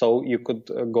 so you could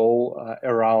go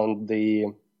around the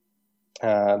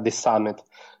summit.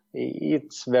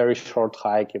 It's very short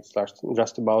hike. It's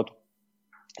just about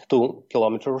 2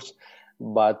 kilometers,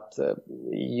 but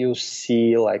you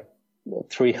see like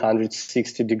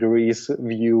 360 degrees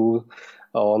view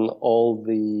on all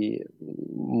the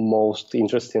most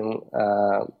interesting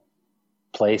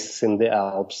places in the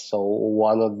Alps. So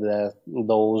one of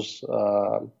those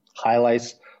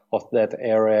highlights of that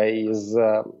area is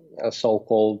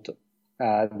so-called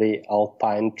the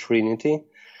Alpine Trinity.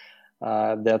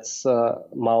 That's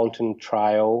mountain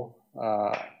trio,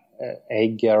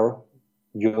 Eiger,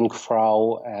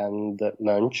 Jungfrau, and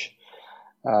Mönch.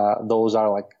 Those are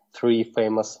like 3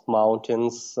 famous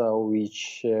mountains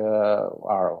which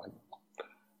are like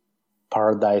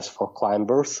paradise for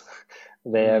climbers.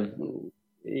 They have,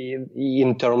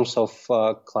 in terms of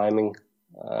climbing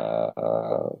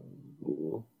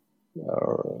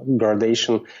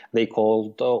gradation, they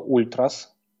called ultras.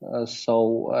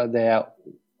 So they are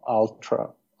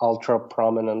ultra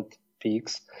prominent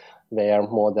peaks. They are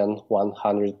more than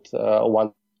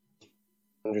 100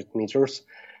 meters.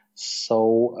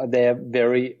 So they are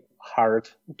very hard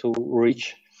to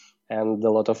reach, and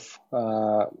a lot of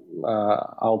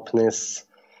alpinists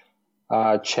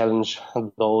challenge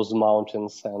those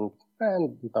mountains, and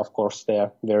of course they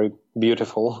are very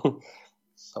beautiful.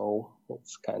 So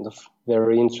it's kind of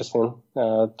very interesting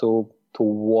to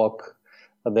walk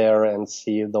there and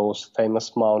see those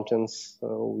famous mountains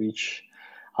which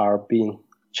are being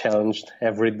challenged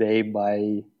every day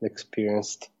by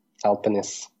experienced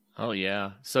alpinists. Oh,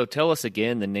 yeah. So tell us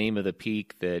again the name of the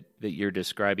peak that you're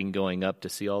describing going up to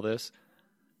see all this.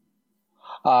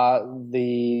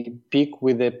 The peak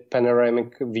with the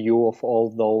panoramic view of all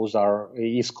those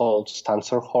is called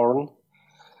Stanserhorn.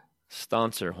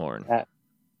 Stanserhorn.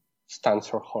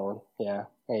 Stanserhorn, yeah.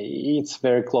 It's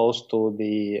very close to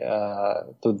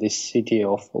the city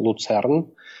of Lucerne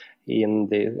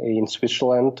in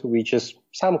Switzerland, which is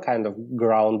some kind of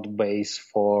ground base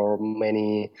for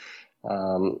many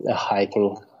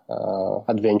hiking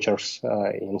adventures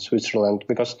in Switzerland,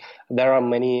 because there are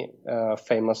many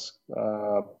famous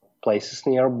places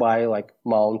nearby, like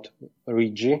Mount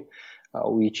Rigi,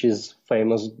 which is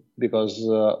famous because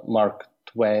Mark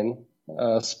Twain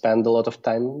spent a lot of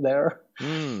time there.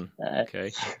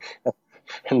 Okay.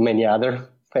 And many other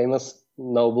famous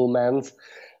noblemen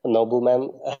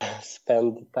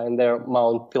spend time there.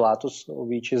 Mount Pilatus,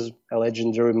 which is a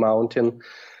legendary mountain.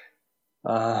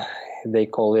 They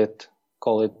call it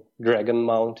Dragon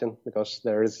Mountain because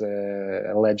there is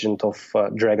a legend of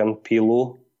Dragon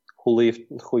Pilu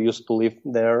who used to live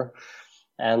there,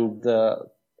 and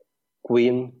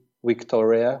Queen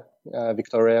Victoria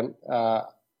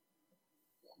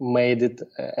made it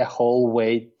a whole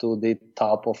way to the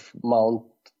top of Mount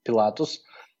Pilatus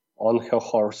on her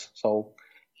horse. So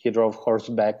he drove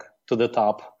horseback to the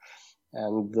top,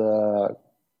 and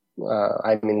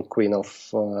Queen of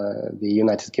the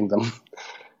United Kingdom.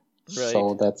 Right.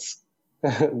 So that's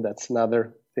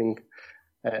another thing,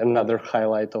 another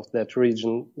highlight of that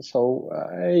region. So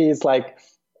it's like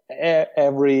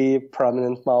every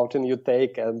prominent mountain you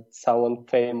take and someone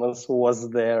famous was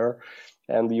there,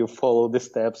 and you follow the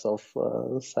steps of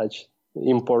such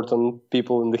important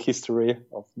people in the history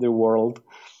of the world.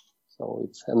 So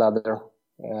it's another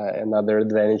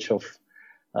advantage of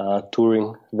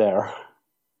touring there.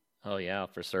 Oh, yeah,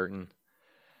 for certain.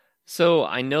 So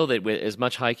I know that with as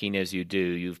much hiking as you do,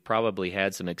 you've probably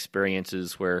had some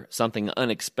experiences where something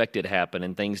unexpected happened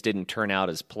and things didn't turn out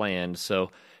as planned.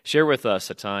 So share with us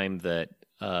a time that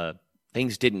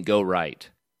things didn't go right.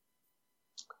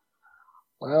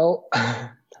 Well,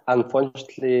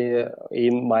 unfortunately,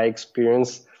 in my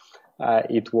experience,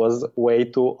 it was way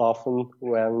too often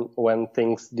when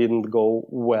things didn't go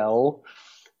well,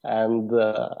 and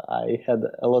I had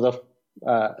a lot of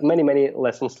many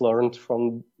lessons learned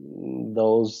from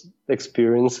those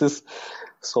experiences.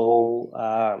 So,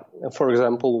 for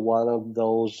example, one of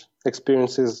those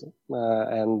experiences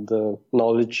and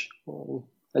knowledge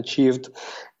achieved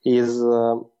is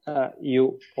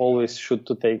you always should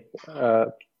take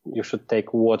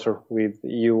water with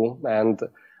you, and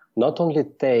not only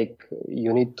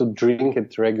you need to drink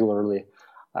it regularly.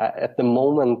 At the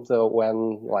moment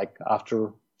when, like,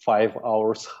 after 5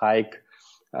 hours hike,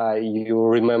 you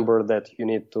remember that you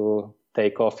need to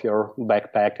take off your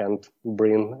backpack and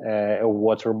bring a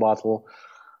water bottle.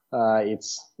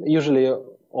 It's usually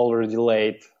already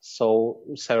late, so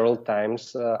several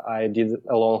times I did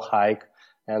a long hike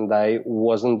and I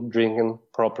wasn't drinking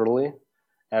properly,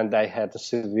 and I had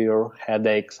severe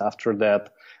headaches after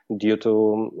that due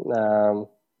to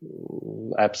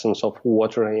absence of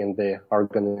water in the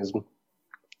organism.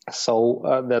 So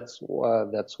that's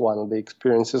one of the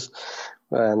experiences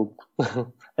and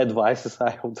advices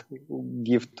I would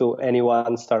give to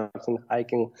anyone starting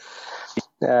hiking.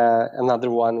 Another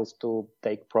one is to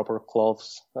take proper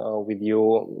clothes with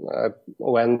you.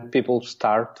 When people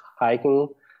start hiking,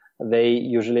 they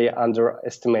usually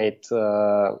underestimate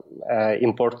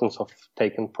importance of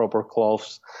taking proper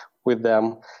clothes with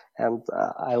them. And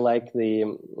I like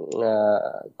the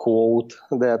quote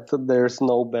that there's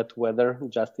no bad weather,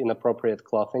 just inappropriate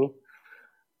clothing.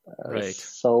 Right.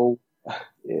 So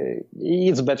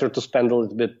it's better to spend a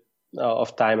little bit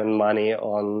of time and money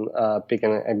on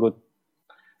picking a good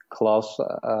cloth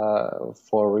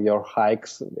for your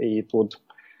hikes. It would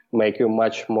make you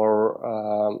much more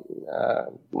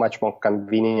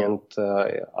convenient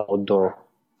outdoor.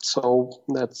 So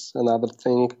that's another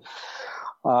thing.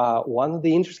 One of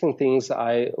the interesting things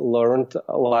I learned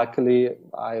from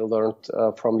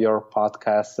your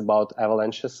podcast about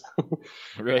avalanches.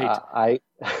 Right.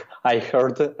 I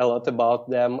heard a lot about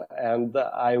them, and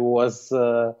I was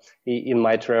in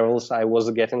my travels. I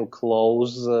was getting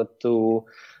close to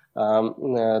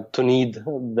to need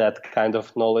that kind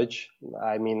of knowledge.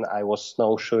 I mean, I was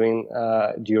snowshoeing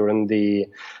during the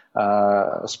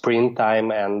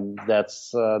springtime, and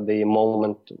that's the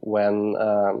moment when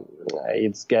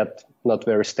it's get not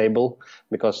very stable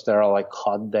because there are like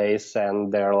hot days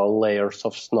and there are layers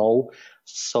of snow.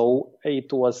 So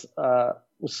it was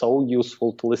so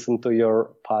useful to listen to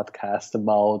your podcast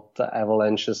about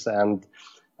avalanches and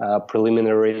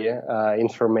preliminary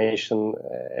information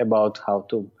about how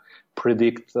to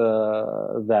predict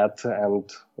that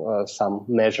and some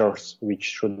measures which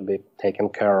should be taken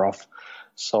care of.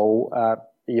 So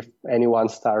if anyone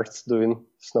starts doing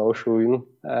snowshoeing,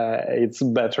 it's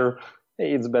better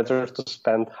to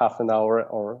spend half an hour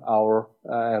or hour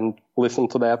and listen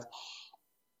to that.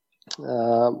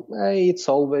 It's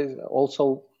always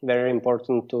also very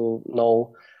important to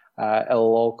know a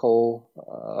local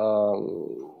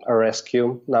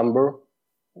rescue number.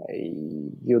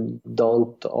 You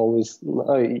don't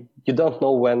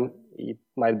know when it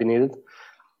might be needed.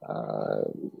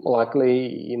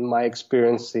 Luckily, in my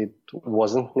experience, it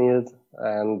wasn't needed,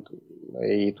 and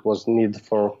it was needed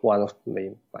for one of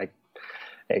the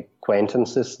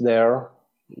acquaintances there.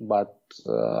 But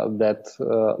that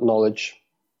knowledge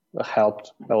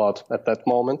helped a lot at that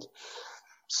moment.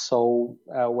 So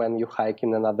when you hike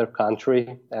in another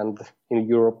country, and in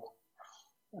Europe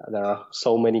there are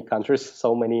so many countries,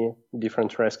 so many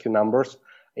different rescue numbers,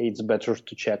 it's better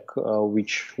to check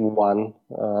which one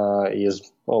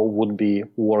is or would be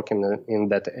working in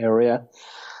that area.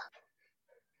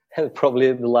 And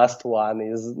probably the last one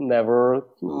is never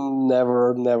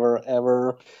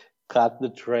ever cut the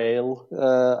trail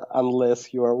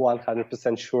unless you are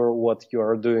 100% sure what you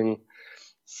are doing.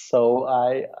 So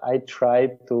I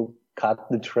tried to cut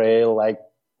the trail,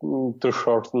 to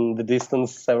shorten the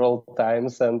distance several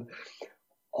times, and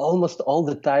almost all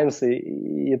the times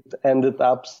it ended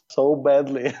up so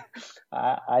badly.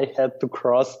 I had to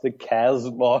cross the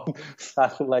chasm or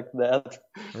something like that.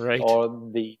 Right. Or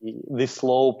the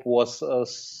slope was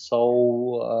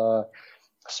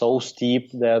so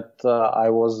steep that I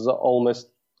was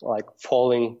almost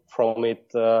falling from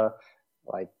it.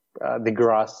 The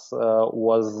grass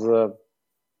was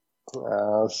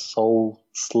so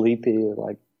sleepy,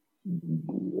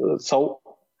 so.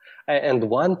 And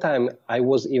one time I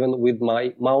was even with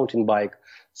my mountain bike,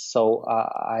 so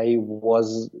I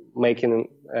was making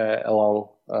a long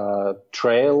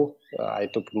trail. I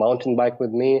took a mountain bike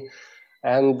with me,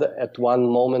 and at one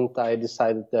moment I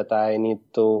decided that I need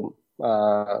to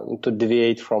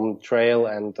deviate from the trail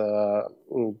and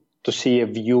to see a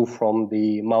view from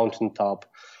the mountaintop.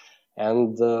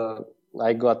 And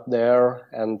I got there,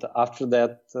 and after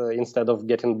that, instead of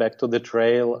getting back to the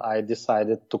trail, I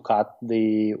decided to cut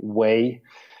the way.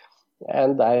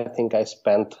 And I think I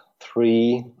spent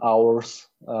 3 hours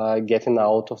getting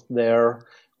out of there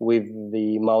with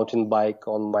the mountain bike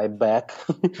on my back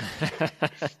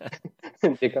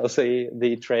because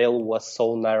the trail was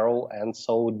so narrow and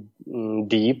so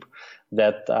deep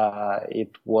that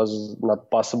it was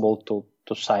not possible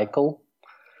to cycle.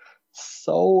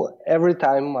 So every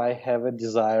time I have a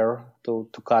desire to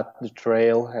cut the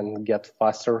trail and get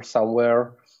faster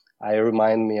somewhere, I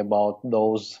remind me about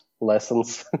those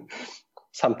lessons.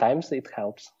 Sometimes it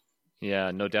helps.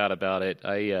 Yeah, no doubt about it.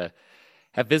 I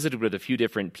have visited with a few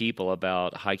different people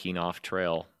about hiking off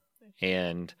trail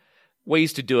and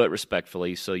ways to do it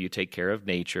respectfully so you take care of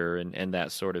nature and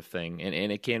that sort of thing. And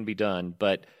it can be done.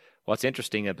 But what's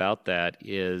interesting about that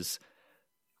is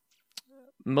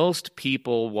most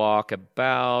people walk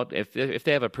about, if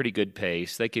they have a pretty good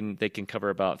pace, they can cover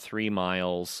about 3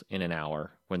 miles in an hour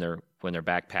when they're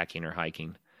backpacking or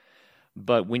hiking.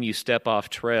 But when you step off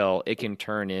trail, it can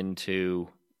turn into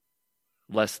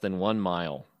less than 1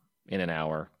 mile in an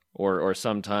hour, or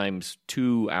sometimes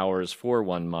 2 hours for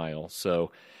 1 mile.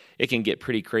 So it can get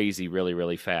pretty crazy really,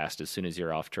 really fast as soon as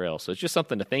you're off trail. So it's just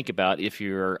something to think about. If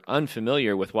you're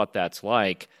unfamiliar with what that's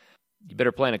like, you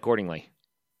better plan accordingly.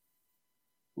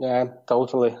 Yeah,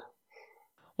 totally.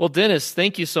 Well, Dennis,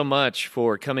 thank you so much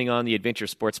for coming on the Adventure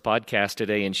Sports Podcast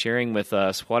today and sharing with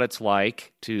us what it's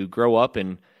like to grow up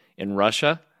in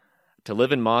Russia, to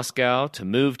live in Moscow, to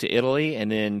move to Italy,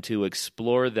 and then to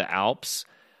explore the Alps.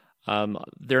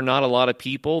 There are not a lot of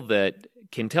people that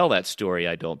can tell that story,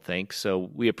 I don't think. So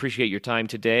we appreciate your time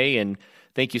today, and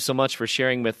thank you so much for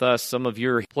sharing with us some of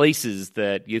your places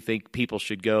that you think people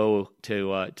should go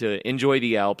to enjoy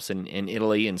the Alps in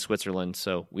Italy and Switzerland.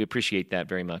 So we appreciate that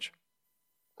very much.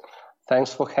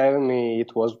 Thanks for having me.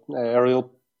 It was a real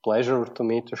pleasure to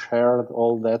me to share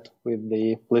all that with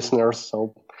the listeners.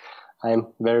 So I'm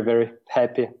very, very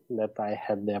happy that I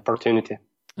had the opportunity.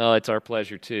 Oh, it's our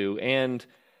pleasure too. And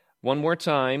One more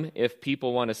time, if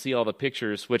people want to see all the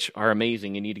pictures, which are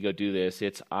amazing, you need to go do this.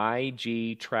 It's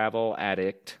IG Travel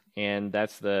Addict, and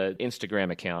that's the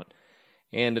Instagram account.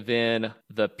 And then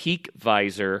the Peak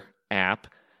Visor app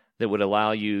that would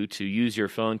allow you to use your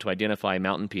phone to identify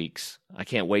mountain peaks. I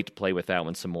can't wait to play with that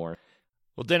one some more.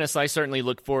 Well, Dennis, I certainly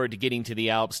look forward to getting to the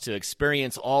Alps to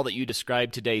experience all that you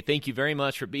described today. Thank you very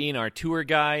much for being our tour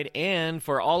guide, and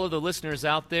for all of the listeners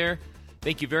out there,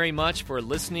 thank you very much for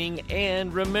listening,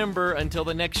 and remember, until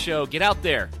the next show, get out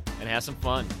there and have some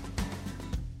fun.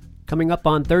 Coming up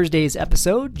on Thursday's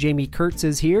episode, Jamie Kurtz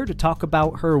is here to talk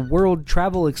about her world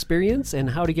travel experience and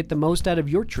how to get the most out of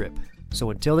your trip. So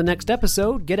until the next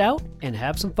episode, get out and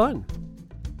have some fun.